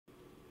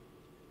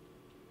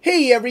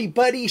Hey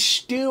everybody,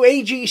 Stu,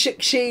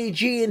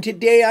 AG6AG, and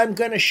today I'm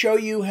going to show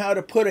you how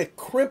to put a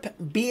crimp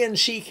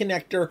BNC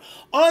connector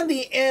on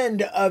the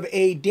end of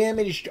a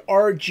damaged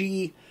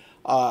RG8X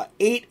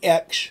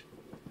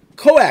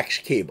coax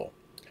cable.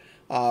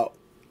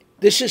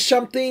 This is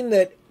something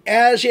that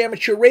as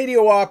amateur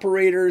radio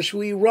operators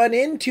we run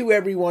into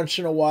every once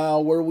in a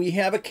while, where we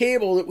have a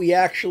cable that we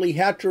actually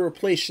have to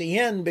replace the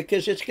end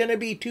because it's going to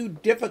be too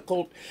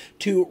difficult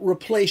to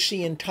replace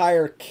the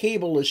entire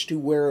cable as to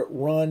where it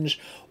runs,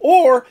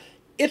 or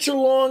it's a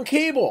long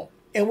cable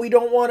and we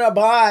don't want to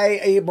buy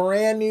a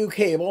brand new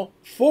cable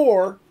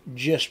for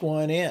just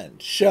one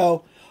end.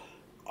 So,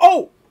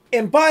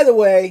 and by the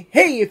way,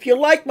 hey, if you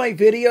like my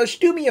videos,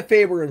 do me a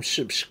favor and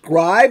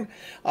subscribe.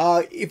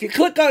 If you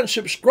click on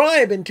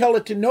subscribe and tell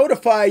it to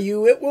notify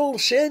you, it will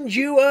send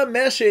you a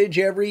message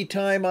every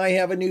time I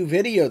have a new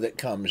video that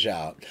comes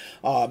out.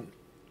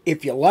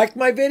 If you like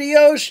my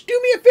videos,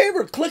 do me a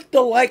favor, click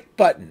the like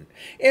button.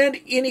 And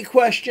any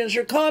questions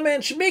or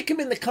comments, make them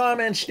in the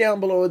comments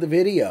down below the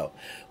video.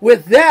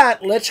 With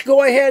that, let's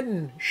go ahead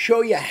and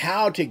show you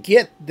how to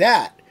get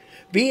that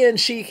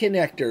BNC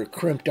connector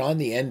crimped on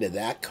the end of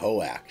that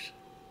coax.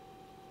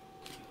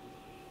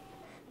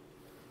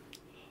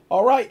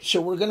 All right, so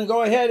we're going to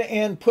go ahead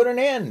and put an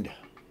end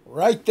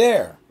right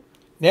there.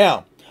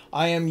 Now,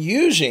 I am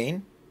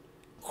using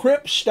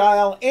crimp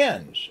style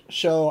ends.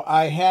 So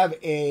I have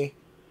a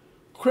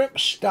crimp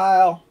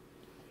style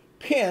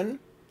pin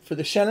for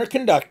the center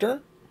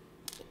conductor.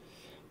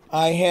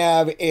 I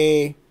have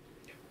a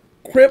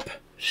crimp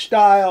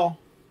style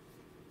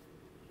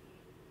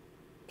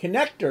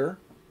connector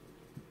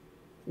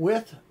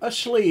with a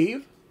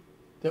sleeve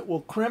that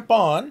will crimp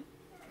on,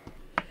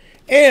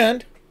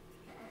 and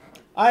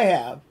I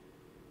have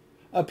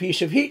a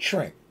piece of heat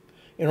shrink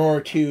in order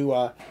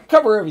to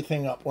cover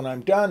everything up when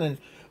I'm done and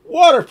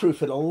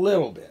waterproof it a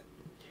little bit.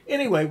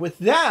 Anyway, with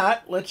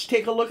that, let's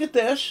take a look at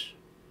this.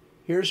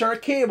 Here's our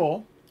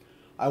cable.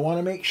 I want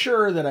to make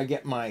sure that I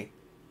get my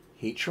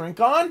heat shrink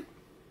on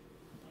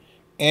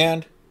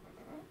and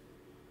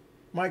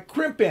my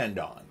crimp end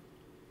on.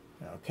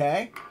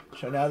 Okay,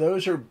 so now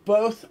those are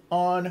both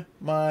on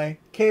my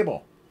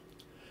cable.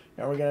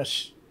 Now we're going to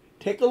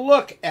take a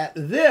look at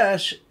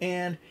this,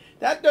 and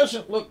that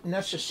doesn't look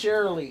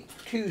necessarily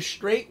too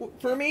straight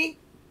for me.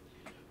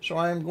 So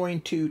I'm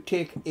going to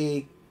take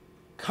a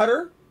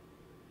cutter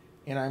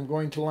and I'm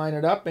going to line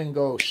it up and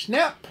go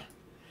snap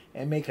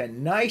and make a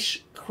nice,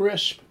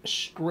 crisp,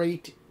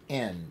 straight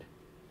end.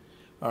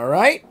 All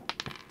right,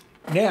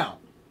 now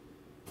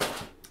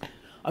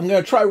I'm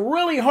going to try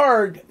really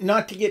hard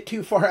not to get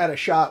too far out of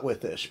shot with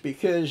this,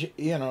 because,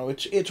 you know,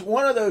 it's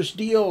one of those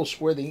deals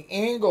where the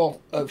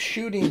angle of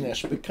shooting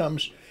this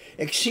becomes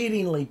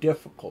exceedingly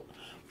difficult.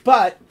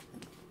 But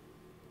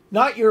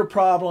not your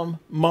problem,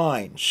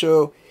 mine.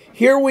 So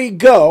here we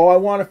go. I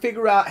want to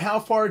figure out how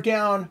far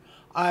down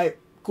I'm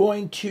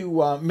going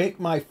to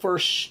make my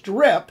first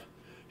strip.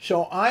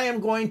 So I am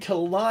going to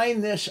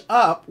line this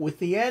up with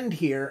the end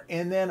here,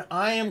 and then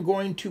I am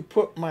going to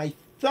put my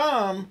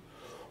thumb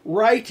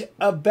right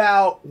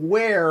about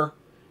where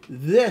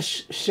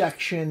this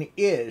section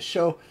is.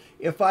 So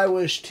if I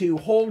was to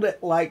hold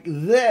it like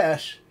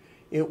this,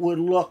 it would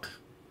look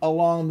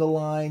along the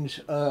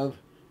lines of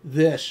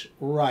this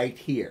right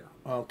here.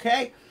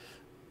 Okay?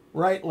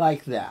 Right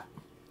like that.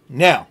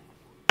 Now,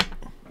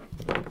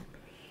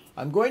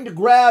 I'm going to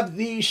grab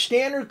these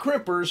standard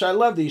crimpers. I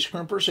love these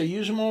crimpers. I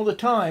use them all the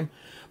time.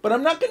 But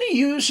I'm not going to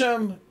use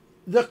them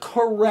the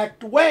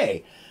correct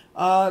way.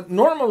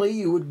 Normally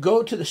you would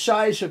go to the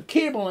size of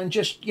cable and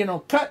just, you know,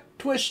 cut,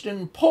 twist,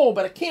 and pull,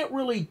 but I can't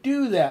really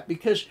do that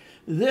because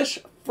this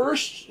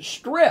first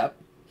strip,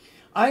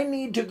 I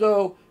need to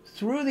go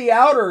through the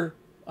outer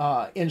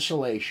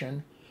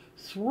insulation,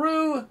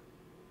 through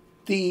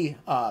the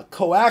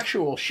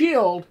coaxial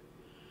shield,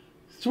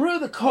 through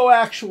the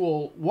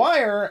coaxial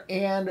wire,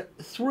 and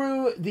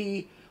through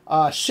the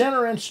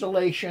center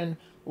installation,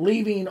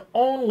 leaving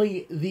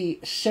only the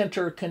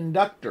center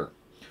conductor.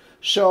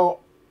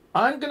 So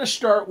I'm going to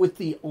start with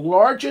the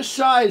largest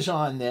size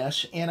on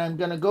this, and I'm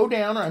going to go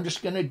down, and I'm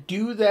just going to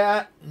do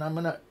that, and I'm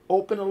going to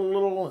open a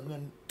little, and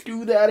then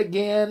do that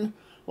again,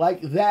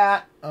 like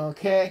that,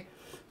 okay?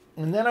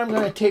 And then I'm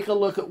going to take a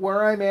look at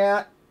where I'm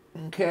at,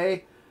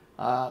 okay?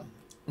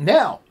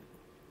 Now,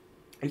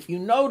 if you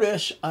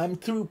notice, I'm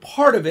through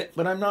part of it,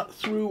 but I'm not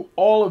through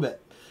all of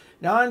it.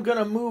 Now I'm going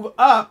to move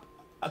up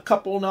a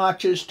couple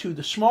notches to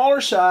the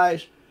smaller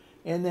size,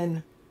 and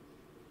then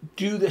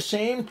do the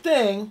same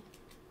thing,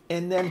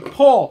 and then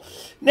pull.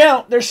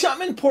 Now, there's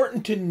something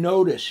important to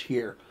notice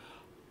here.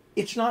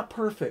 It's not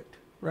perfect,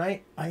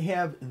 right? I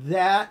have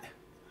that,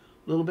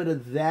 a little bit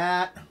of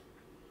that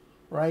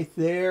right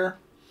there.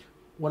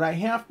 What I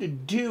have to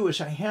do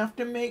is I have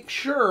to make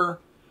sure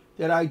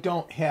that I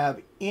don't have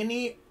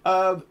any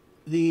of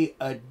the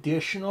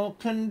additional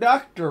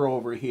conductor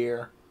over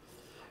here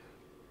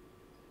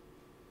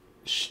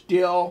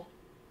still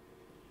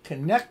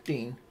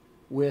connecting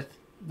with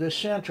the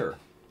center.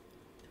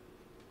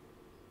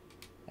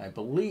 I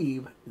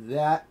believe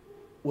that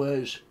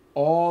was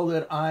all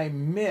that I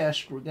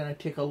missed. We're going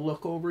to take a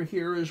look over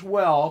here as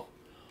well.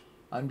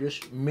 I'm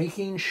just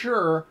making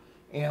sure.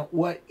 And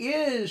what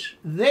is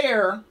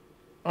there,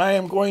 I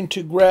am going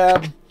to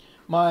grab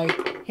my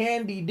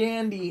handy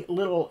dandy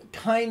little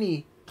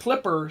tiny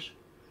clippers,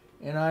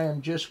 and I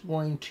am just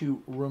going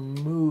to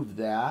remove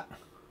that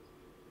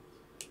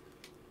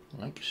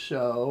like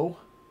so,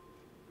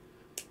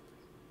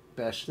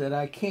 best that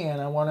I can.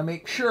 I want to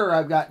make sure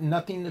I've got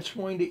nothing that's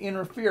going to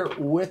interfere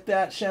with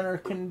that center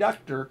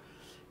conductor.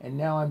 And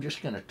now I'm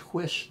just going to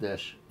twist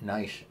this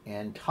nice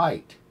and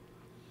tight.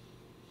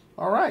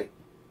 All right,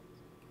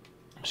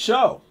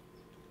 so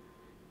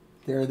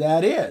there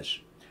that is.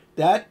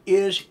 That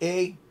is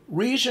a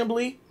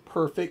reasonably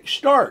perfect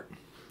start.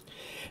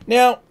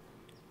 Now,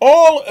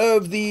 all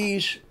of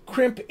these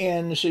crimp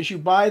ends as you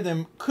buy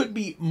them could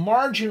be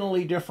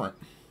marginally different.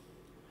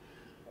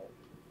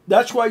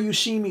 That's why you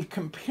see me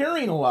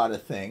comparing a lot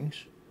of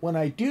things. When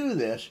I do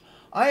this,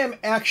 I am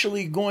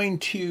actually going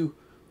to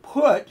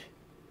put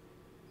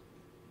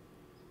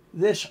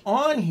this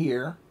on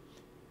here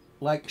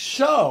like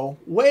so,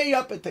 way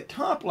up at the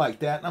top like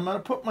that, and I'm going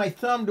to put my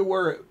thumb to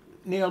where it,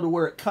 nail to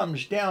where it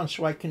comes down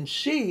so I can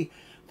see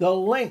the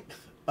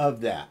length of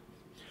that,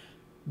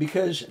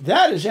 because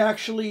that is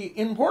actually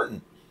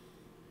important.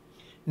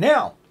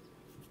 Now,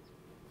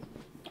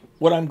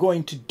 what I'm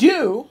going to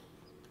do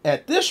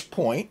at this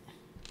point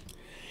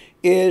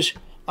is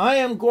I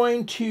am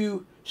going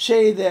to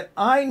say that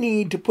I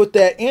need to put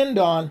that end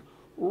on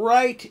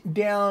right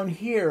down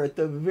here at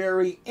the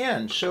very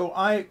end. So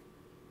I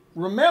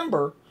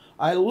remember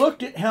I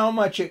looked at how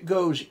much it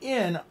goes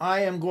in.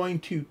 I am going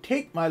to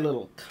take my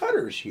little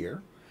cutters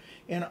here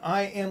and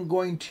I am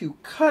going to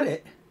cut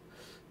it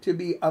to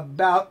be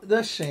about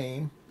the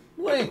same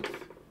length.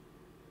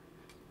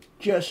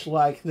 Just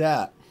like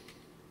that.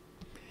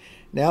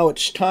 Now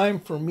it's time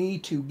for me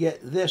to get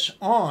this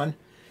on,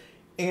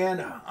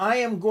 and I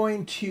am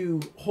going to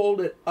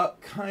hold it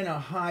up kind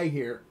of high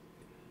here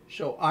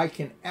so I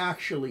can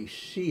actually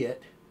see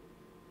it.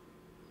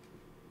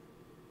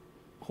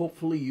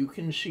 Hopefully you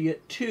can see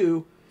it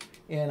too.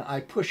 And I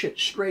push it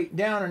straight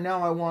down, and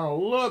now I want to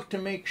look to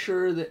make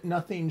sure that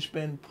nothing's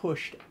been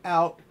pushed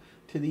out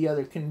to the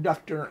other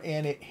conductor,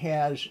 and it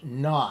has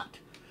not.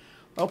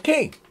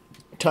 Okay,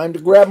 time to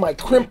grab my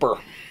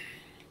crimper.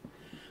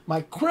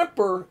 My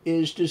crimper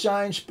is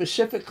designed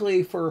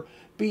specifically for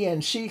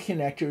BNC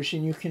connectors,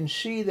 and you can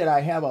see that I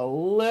have a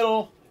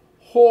little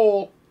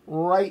hole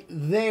right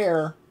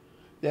there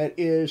that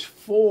is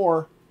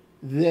for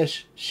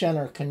this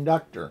center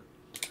conductor.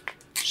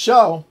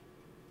 So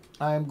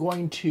I'm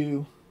going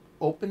to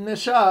open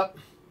this up.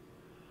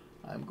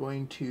 I'm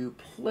going to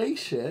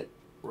place it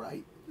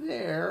right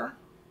there.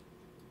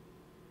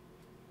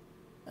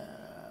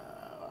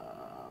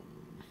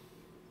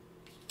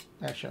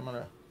 Actually, I'm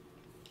going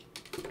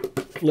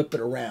to flip it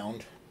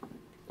around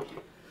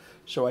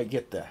so I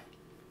get the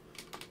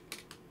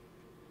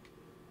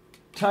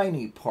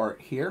tiny part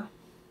here.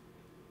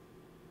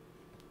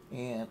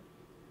 And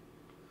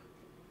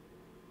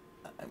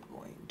I'm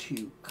going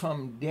to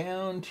come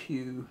down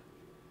to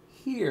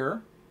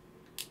here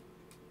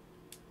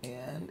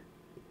and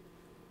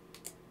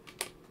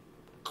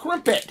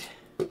crimp it.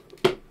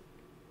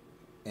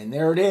 And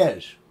there it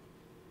is,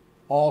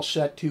 all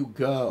set to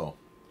go.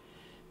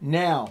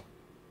 Now,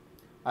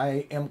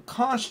 I am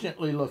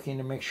constantly looking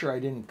to make sure I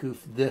didn't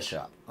goof this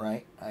up,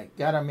 right? I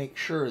got to make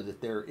sure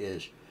that there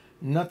is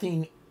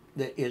nothing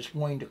that is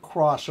going to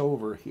cross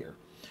over here.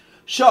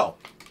 So,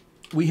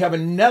 we have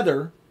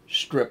another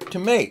strip to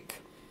make.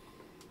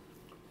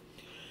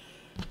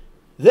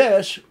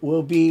 This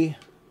will be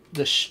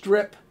the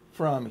strip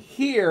from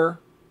here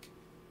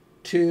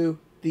to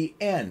the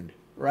end,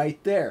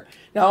 right there.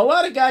 Now, a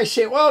lot of guys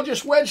say, well,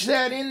 just wedge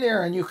that in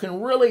there and you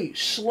can really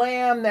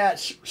slam that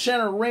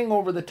center ring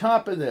over the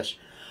top of this.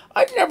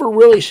 I've never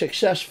really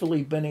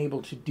successfully been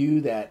able to do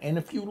that. And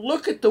if you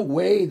look at the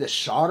way the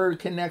solder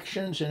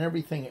connections and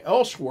everything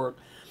else work,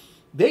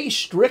 they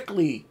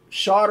strictly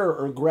solder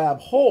or grab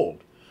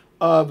hold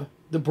of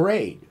the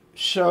braid.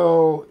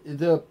 So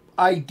the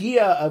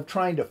idea of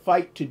trying to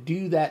fight to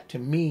do that, to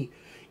me,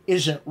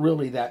 isn't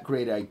really that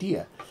great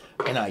idea.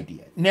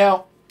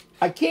 Now,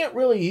 I can't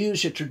really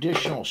use a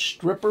traditional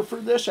stripper for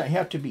this. I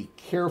have to be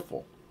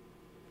careful.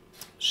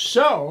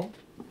 So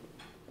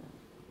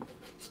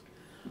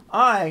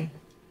I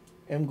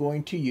am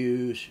going to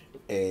use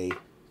a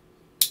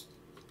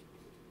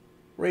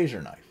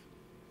razor knife.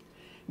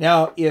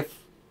 Now, if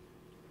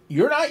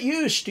you're not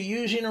used to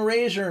using a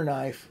razor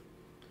knife,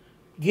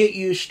 get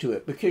used to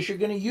it, because you're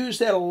going to use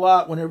that a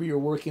lot whenever you're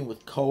working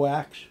with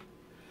coax.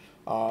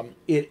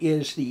 It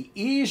is the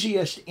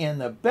easiest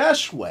and the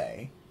best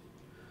way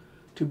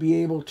to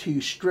be able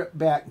to strip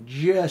back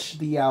just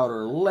the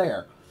outer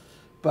layer.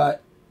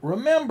 But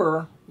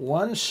remember,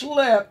 one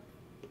slip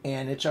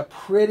and it's a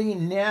pretty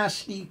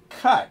nasty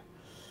cut.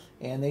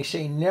 And they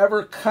say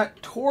never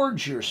cut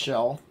towards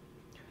yourself.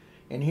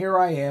 And here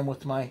I am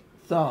with my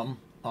thumb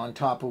on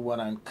top of what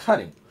I'm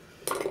cutting.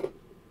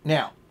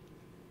 Now,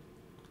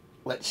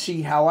 let's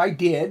see how I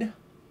did.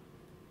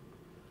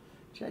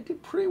 See, I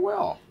did pretty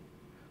well.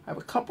 I have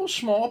a couple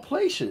small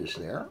places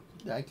there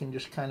that I can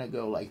just kind of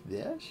go like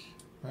this,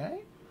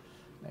 right?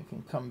 I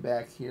can come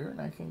back here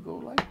and I can go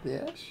like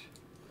this.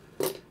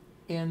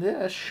 And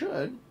this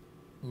should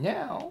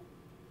now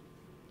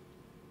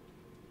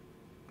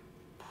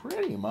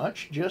pretty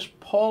much just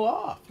pull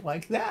off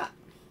like that.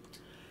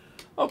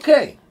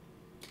 Okay,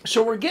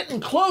 so we're getting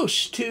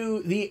close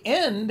to the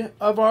end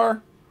of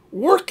our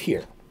work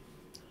here.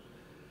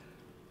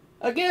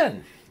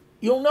 Again,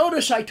 you'll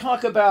notice I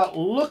talk about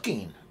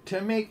looking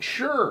to make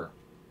sure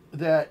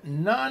that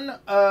none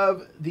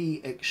of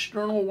the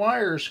external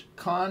wires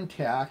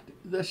contact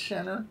the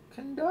center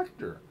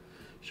conductor.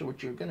 So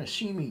what you're going to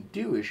see me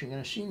do is you're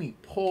going to see me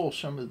pull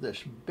some of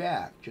this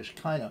back, just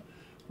kind of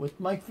with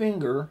my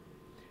finger,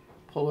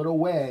 pull it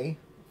away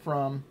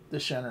from the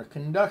center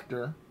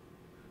conductor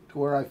to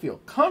where I feel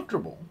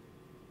comfortable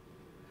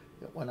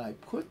that when I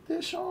put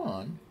this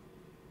on,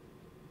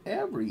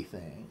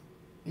 everything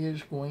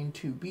is going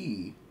to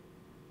be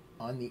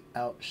on the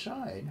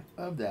outside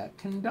of that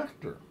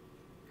conductor,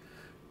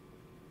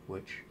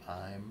 which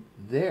I'm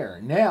there.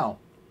 Now,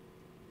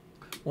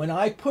 when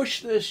I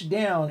push this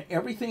down,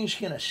 everything's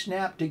going to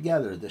snap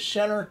together. The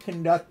center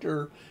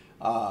conductor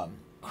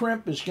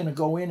crimp is going to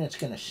go in, it's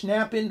going to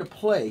snap into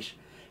place,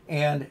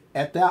 and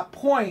at that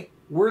point,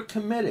 we're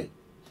committed.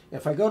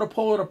 If I go to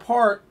pull it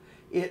apart,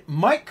 it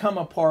might come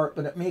apart,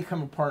 but it may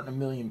come apart in a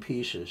million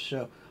pieces.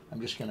 So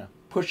I'm just going to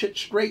push it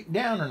straight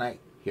down, and I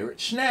hear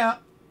it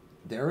snap.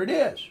 There it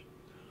is,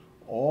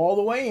 all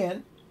the way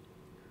in,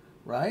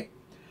 right?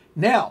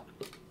 Now,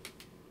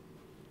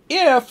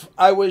 if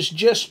I was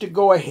just to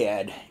go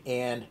ahead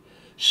and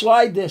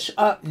slide this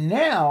up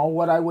now,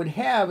 what I would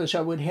have is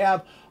I would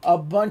have a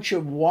bunch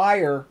of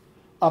wire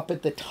up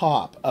at the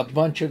top, a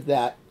bunch of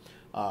that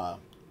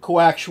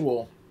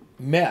coaxial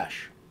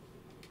mesh.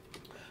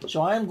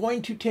 So I am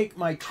going to take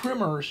my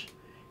trimmers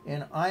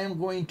and I am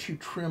going to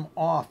trim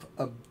off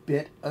a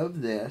bit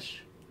of this.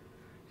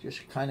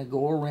 Just kind of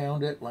go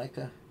around it like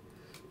a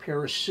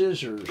pair of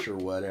scissors or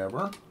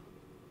whatever.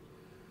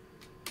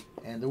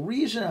 And the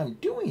reason I'm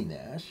doing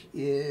this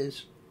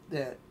is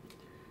that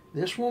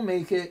this will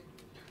make it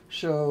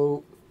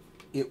so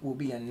it will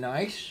be a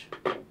nice,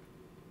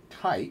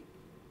 tight,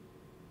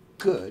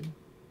 good,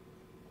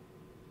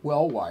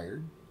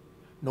 well-wired,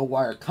 no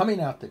wire coming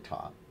out the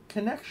top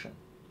connection.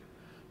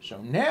 So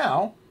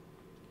now,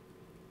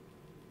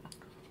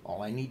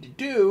 all I need to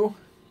do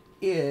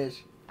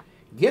is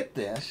get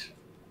this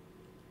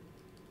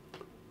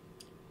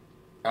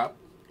up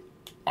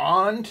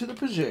onto the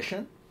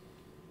position.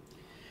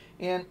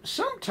 And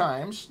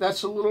sometimes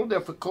that's a little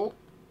difficult.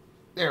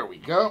 There we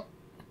go.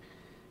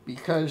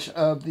 Because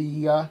of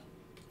the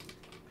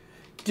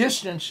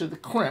distance of the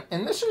crimp.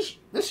 And this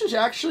is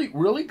actually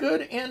really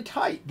good and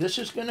tight. This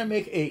is going to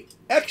make an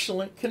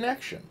excellent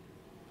connection.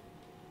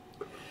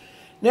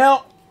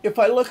 Now, if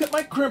I look at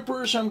my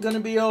crimpers, I'm going to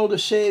be able to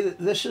say that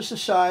this is the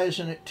size,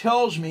 and it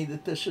tells me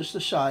that this is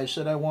the size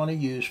that I want to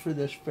use for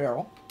this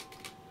ferrule.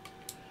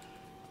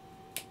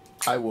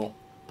 I will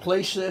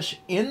place this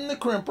in the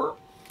crimper,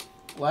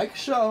 like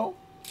so,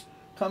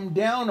 come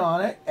down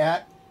on it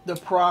at the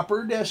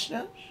proper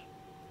distance,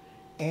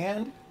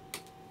 and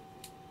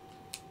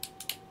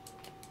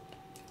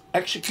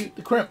execute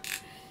the crimp.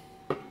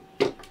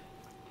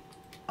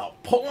 I'll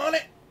pull on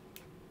it.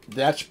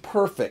 That's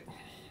perfect.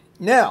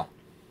 Now,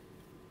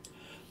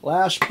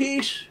 last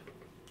piece,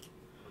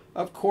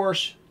 of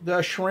course,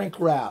 the shrink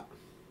wrap.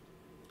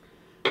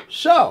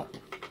 So,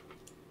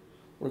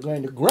 we're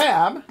going to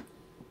grab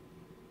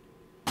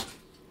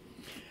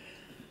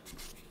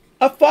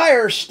a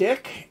fire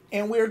stick,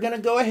 and we're going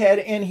to go ahead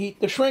and heat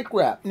the shrink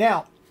wrap.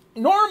 Now,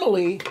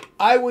 normally,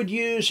 I would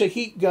use a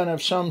heat gun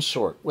of some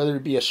sort, whether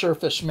it be a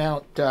surface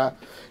mount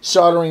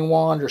soldering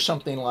wand or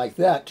something like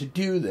that, to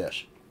do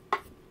this.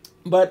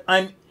 But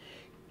I'm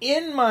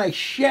in my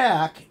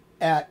shack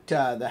at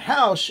the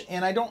house,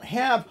 and I don't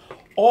have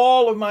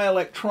all of my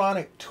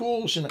electronic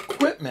tools and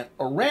equipment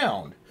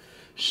around.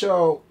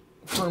 So,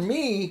 for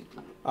me,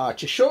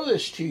 to show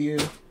this to you,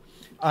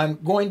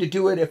 I'm going to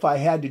do it if I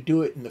had to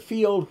do it in the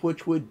field,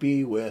 which would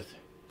be with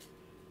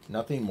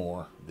nothing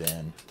more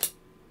than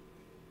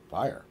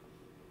fire.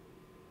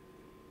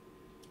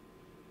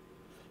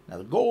 Now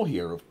the goal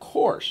here, of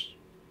course,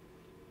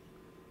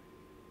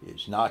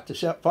 is not to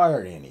set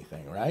fire to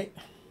anything, right?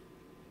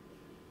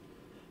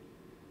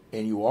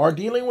 And you are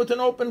dealing with an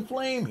open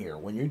flame here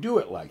when you do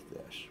it like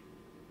this.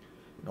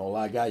 You know, a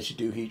lot of guys who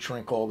do heat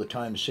shrink all the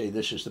time say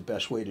this is the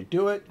best way to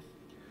do it,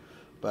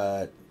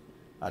 but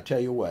I'll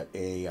tell you what,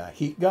 a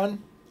heat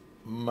gun,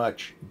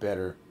 much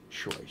better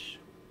choice.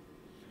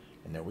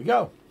 And there we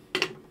go.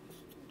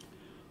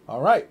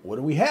 All right, what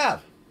do we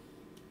have?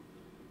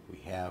 We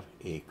have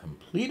a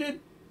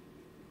completed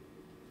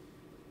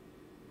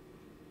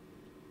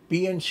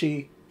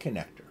BNC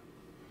connector.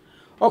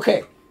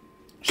 Okay,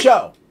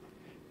 so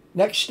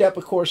next step,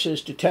 of course,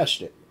 is to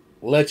test it.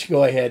 Let's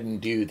go ahead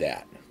and do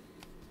that.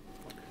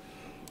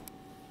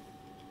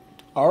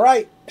 All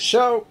right,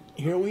 so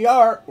here we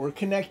are. We're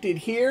connected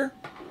here.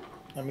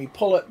 Let me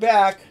pull it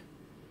back.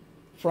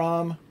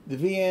 from the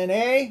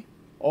VNA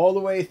all the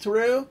way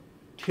through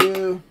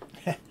to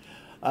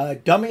a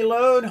dummy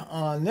load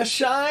on this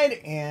side,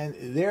 and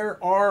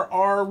there are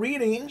our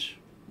readings,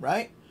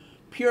 right?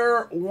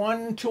 Pure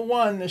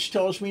 1-to-1. This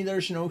tells me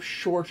there's no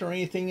short or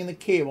anything in the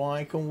cable.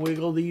 I can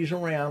wiggle these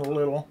around a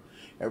little.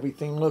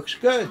 Everything looks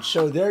good.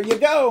 So there you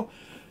go.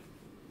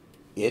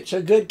 It's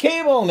a good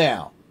cable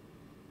now.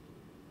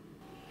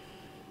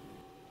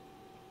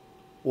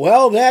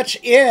 Well, that's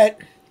it.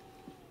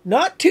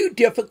 Not too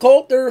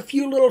difficult. There are a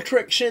few little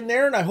tricks in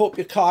there, and I hope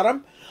you caught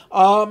them.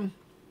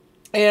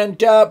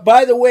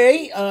 By the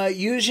way,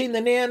 using the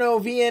Nano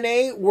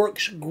VNA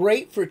works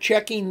great for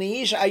checking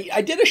these.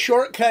 I did a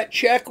shortcut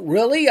check,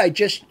 really. I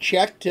just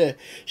checked to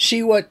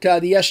see what the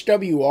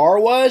SWR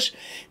was.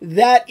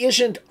 That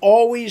isn't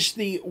always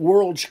the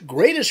world's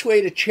greatest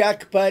way to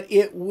check, but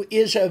it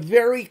is a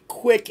very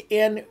quick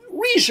and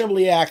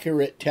reasonably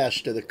accurate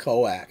test of the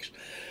coax.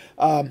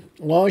 As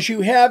long as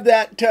you have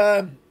that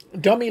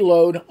dummy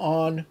load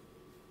on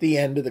the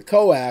end of the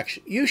coax,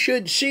 you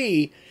should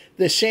see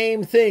the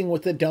same thing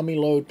with the dummy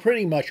load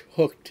pretty much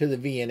hooked to the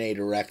VNA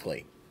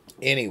directly.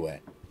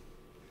 Anyway,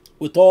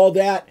 with all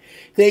that,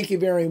 thank you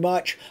very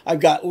much.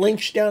 I've got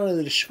links down in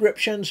the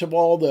descriptions of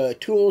all the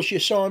tools you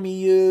saw me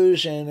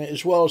use, and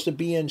as well as the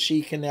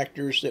BNC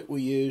connectors that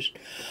we used.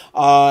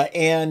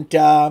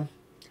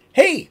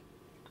 Hey,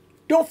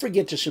 don't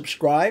forget to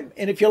subscribe,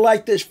 and if you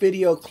like this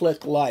video,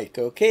 click like,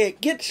 okay?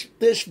 It gets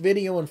this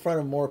video in front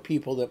of more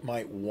people that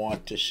might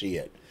want to see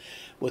it.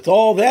 With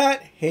all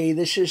that, hey,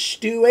 this is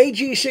Stu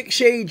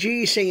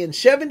AG6AG saying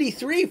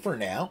 73 for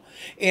now,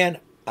 and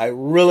I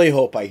really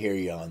hope I hear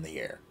you on the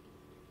air.